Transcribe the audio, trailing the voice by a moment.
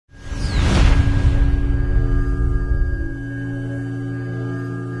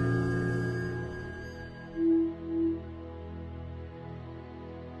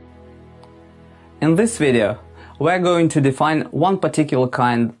In this video, we're going to define one particular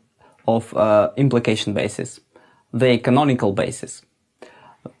kind of implication basis, the canonical basis.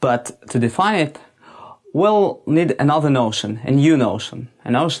 But to define it, we'll need another notion, a new notion, a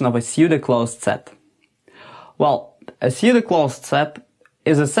notion of a pseudo-closed set. Well, a pseudo-closed set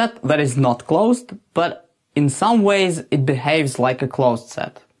is a set that is not closed, but in some ways it behaves like a closed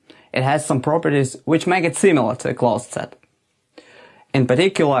set. It has some properties which make it similar to a closed set. In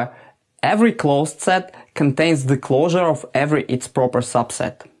particular, every closed set contains the closure of every its proper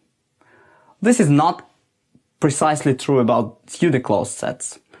subset. This is not precisely true about pseudo-closed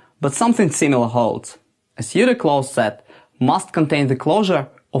sets, but something similar holds. A pseudo-closed set must contain the closure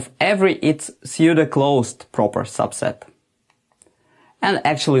of every its pseudo-closed proper subset. And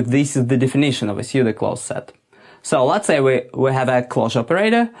actually this is the definition of a pseudo-closed set. So let's say we have a closure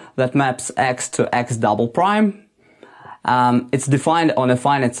operator that maps x to x double prime. It's defined on a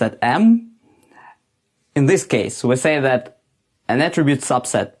finite set M. In this case, we say that an attribute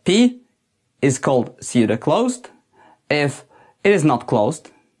subset P is called pseudo-closed if it is not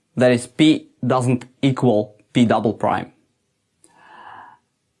closed, that is, P doesn't equal P double prime.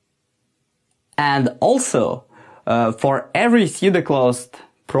 And also, for every pseudo-closed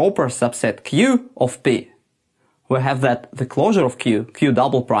proper subset Q of P, we have that the closure of Q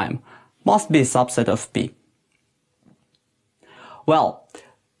double prime, must be a subset of P. Well,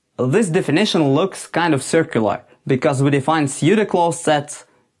 this definition looks kind of circular because we define pseudo-closed sets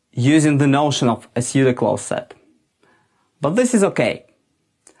using the notion of a pseudo-closed set. But this is okay.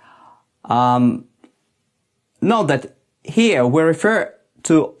 Note that here we refer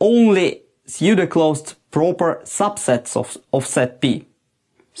to only pseudo-closed proper subsets of set P.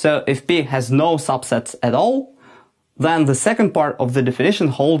 So if P has no subsets at all, then the second part of the definition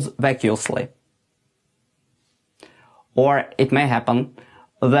holds vacuously. Or it may happen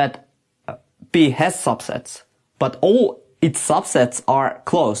that P has subsets, but all its subsets are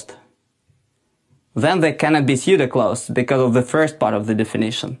closed. Then they cannot be pseudo-closed because of the first part of the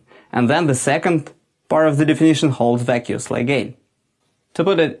definition. And then the second part of the definition holds vacuously again. To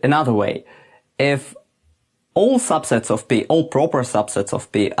put it another way, if all subsets of P, all proper subsets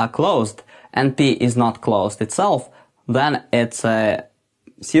of P are closed and P is not closed itself, then it's a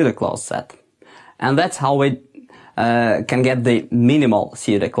pseudo-closed set. And that's how we can get the minimal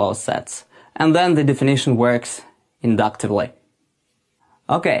pseudo-closed sets. And then the definition works inductively.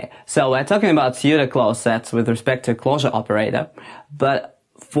 Okay, so we're talking about pseudo-closed sets with respect to a closure operator, but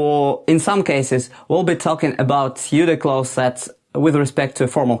in some cases we'll be talking about pseudo-closed sets with respect to a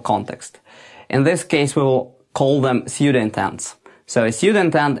formal context. In this case we will call them pseudo-intents. So a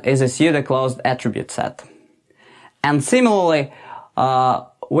pseudo-intent is a pseudo-closed attribute set. And similarly,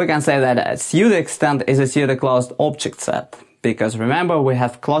 we can say that a pseudo-extent is a pseudo-closed object set, because remember we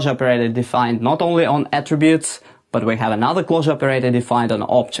have closure operator defined not only on attributes, but we have another closure operator defined on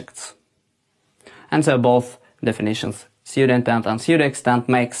objects. And so both definitions, pseudo-intent and pseudo-extent,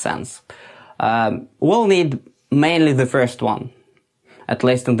 make sense. We'll need mainly the first one, at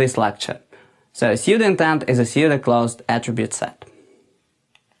least in this lecture. So a pseudo-intent is a pseudo-closed attribute set.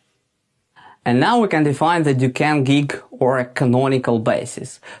 And now we can define the Duquesne gig or a canonical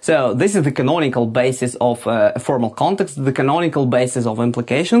basis. So this is the canonical basis of a formal context, the canonical basis of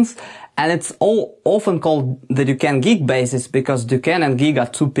implications, and it's often called the Duquesne gig basis because Duquesne and Gig are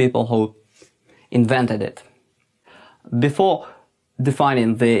two people who invented it. Before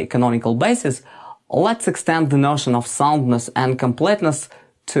defining the canonical basis, let's extend the notion of soundness and completeness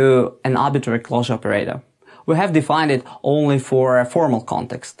to an arbitrary closure operator. We have defined it only for a formal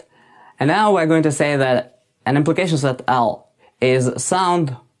context. And now we're going to say that an implication set L is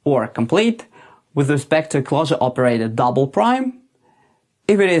sound or complete with respect to a closure operator double prime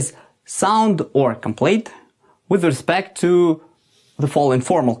if it is sound or complete with respect to the following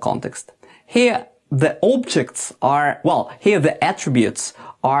formal context. Here the objects are, here the attributes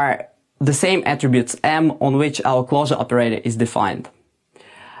are the same attributes M on which our closure operator is defined.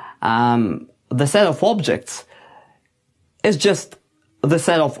 The set of objects is just the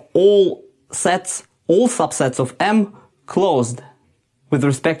set of all subsets of M closed with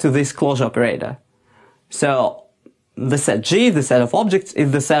respect to this closure operator. So the set G, the set of objects,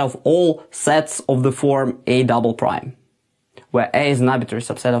 is the set of all sets of the form A double prime, where A is an arbitrary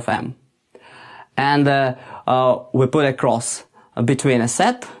subset of M. And we put a cross between a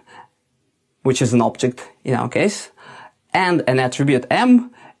set, which is an object in our case, and an attribute M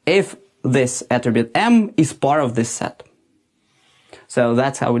if this attribute M is part of this set. So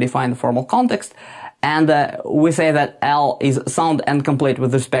that's how we define the formal context. And we say that L is sound and complete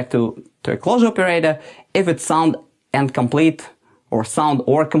with respect to a closure operator if it's sound and complete or sound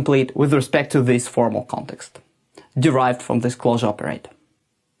or complete with respect to this formal context, derived from this closure operator.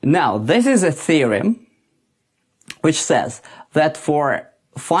 Now, this is a theorem which says that for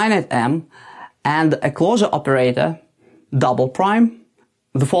finite M and a closure operator double prime,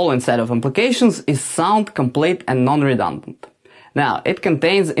 the following set of implications is sound, complete, and non-redundant. Now, it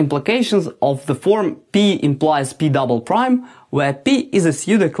contains implications of the form P implies P double prime, where P is a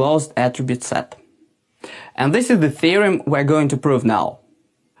pseudo-closed attribute set. And this is the theorem we're going to prove now.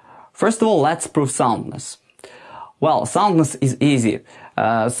 First of all, let's prove soundness. Well, soundness is easy.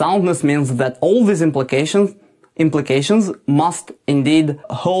 Soundness means that all these implications must indeed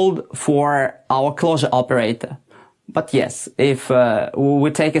hold for our closure operator. But yes, if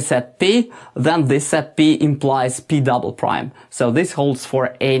we take a set P, then this set P implies P double prime. So this holds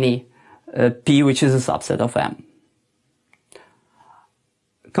for any P which is a subset of M.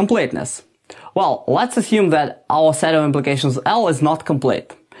 Completeness. Well, let's assume that our set of implications L is not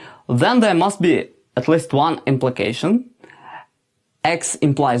complete. Then there must be at least one implication, X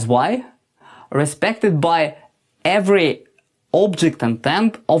implies Y, respected by every object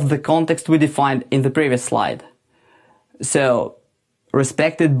intent of the context we defined in the previous slide. So,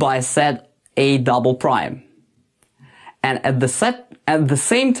 respected by set A double prime. And at the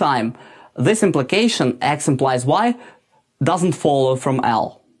same time, this implication, X implies Y, doesn't follow from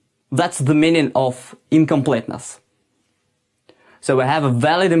L. That's the meaning of incompleteness. So we have a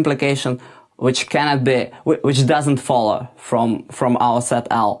valid implication which doesn't follow from our set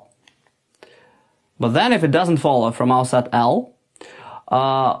L. But then if it doesn't follow from our set L,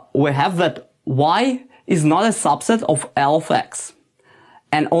 we have that Y is not a subset of L of X.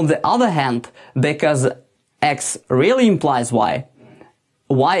 And on the other hand, because X really implies Y,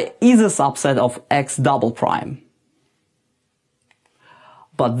 Y is a subset of X double prime.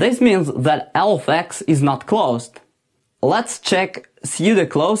 But this means that L of X is not closed. Let's check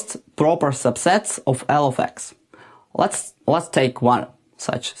pseudo-closed proper subsets of L of X. Let's take one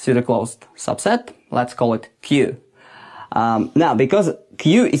such pseudo-closed subset. Let's call it Q. Now, because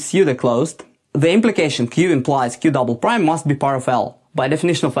Q is pseudo-closed, the implication Q implies Q double prime must be part of L. By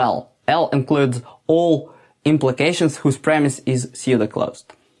definition of L, L includes all implications whose premise is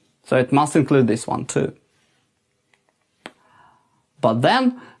pseudo-closed. So it must include this one too. But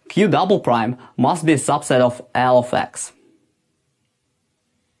then Q double prime must be a subset of L of X.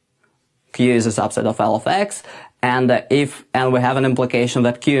 Q is a subset of L of X, and we have an implication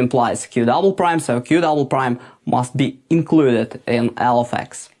that Q implies Q double prime, so Q double prime must be included in L of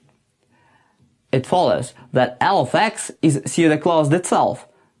X. It follows that L of X is pseudo-closed itself,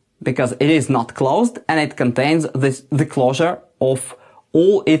 because it is not closed and it contains the closure of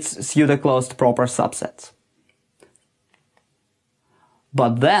all its pseudo-closed proper subsets.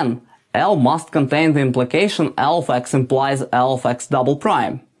 But then L must contain the implication L of X implies L of X double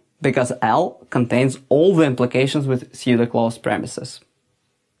prime, because L contains all the implications with pseudo-closed premises.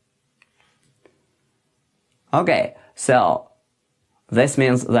 Okay, so this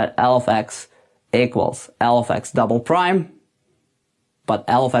means that L of X equals L of X double prime, but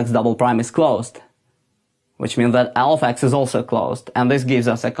L of X double prime is closed, which means that L of X is also closed, and this gives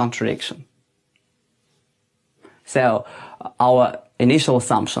us a contradiction. So our initial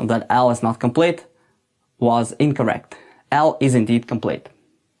assumption that L is not complete was incorrect. L is indeed complete.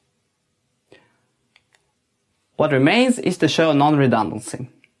 What remains is to show non-redundancy.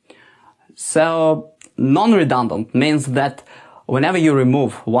 So non-redundant means that whenever you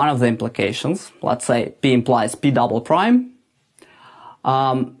remove one of the implications, let's say P implies P double prime,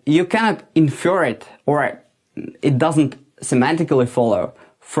 you cannot infer it, or it doesn't semantically follow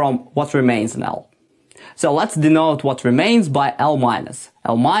from what remains in L. So let's denote what remains by L minus.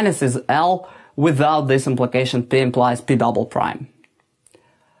 L minus is L without this implication P implies P double prime.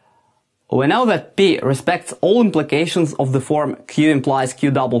 We know that P respects all implications of the form Q implies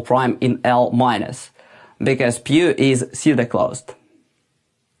Q double prime in L minus, because Q is pseudo-closed.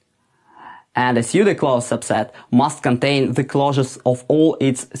 And a pseudo-closed subset must contain the closures of all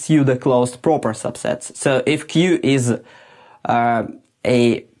its pseudo-closed proper subsets. So if Q is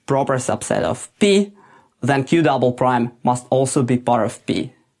a proper subset of P, then Q double prime must also be part of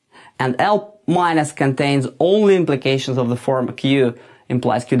P. And L minus contains all the implications of the form Q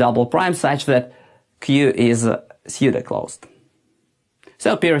implies Q double prime such that Q is pseudo-closed.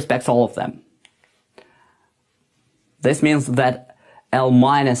 So P respects all of them. This means that L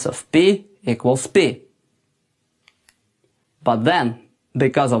minus of P equals P. But then,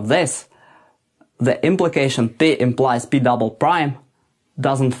 because of this, the implication P implies P double prime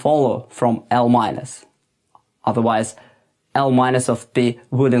doesn't follow from L minus. Otherwise, L minus of P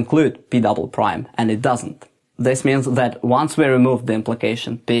would include P double prime, and it doesn't. This means that once we remove the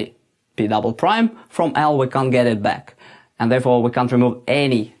implication P double prime from L, we can't get it back. And therefore we can't remove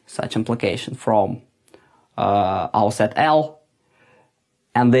any such implication from our set L.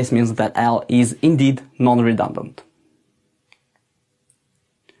 And this means that L is indeed non-redundant.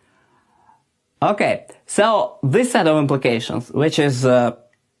 Okay, so this set of implications, which is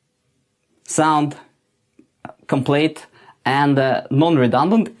sound, complete, and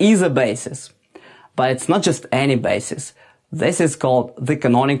non-redundant, is a basis. But it's not just any basis. This is called the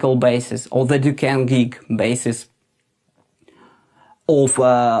canonical basis, or the Duquesne-Gig basis of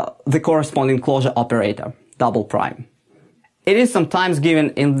the corresponding closure operator, double prime. It is sometimes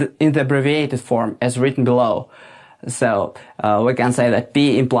given in the abbreviated form as written below. So we can say that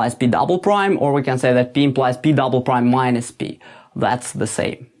P implies P double prime, or we can say that P implies P double prime minus P. That's the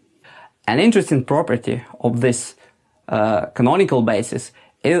same. An interesting property of this canonical basis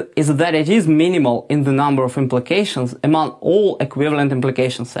is that it is minimal in the number of implications among all equivalent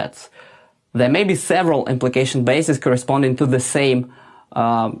implication sets. There may be several implication bases corresponding to the same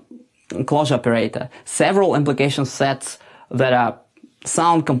closure operator, several implication sets that are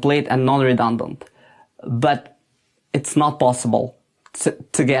sound, complete, and non-redundant. But it's not possible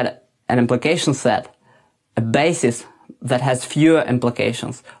to get an implication set, a basis that has fewer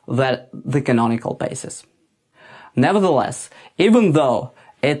implications than the canonical basis. Nevertheless, even though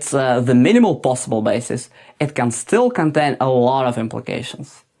it's the minimal possible basis, it can still contain a lot of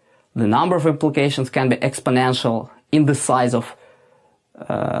implications. The number of implications can be exponential in the size of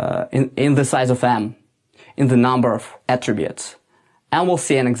in the size of M, in the number of attributes. And we'll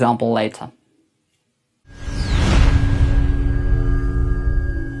see an example later.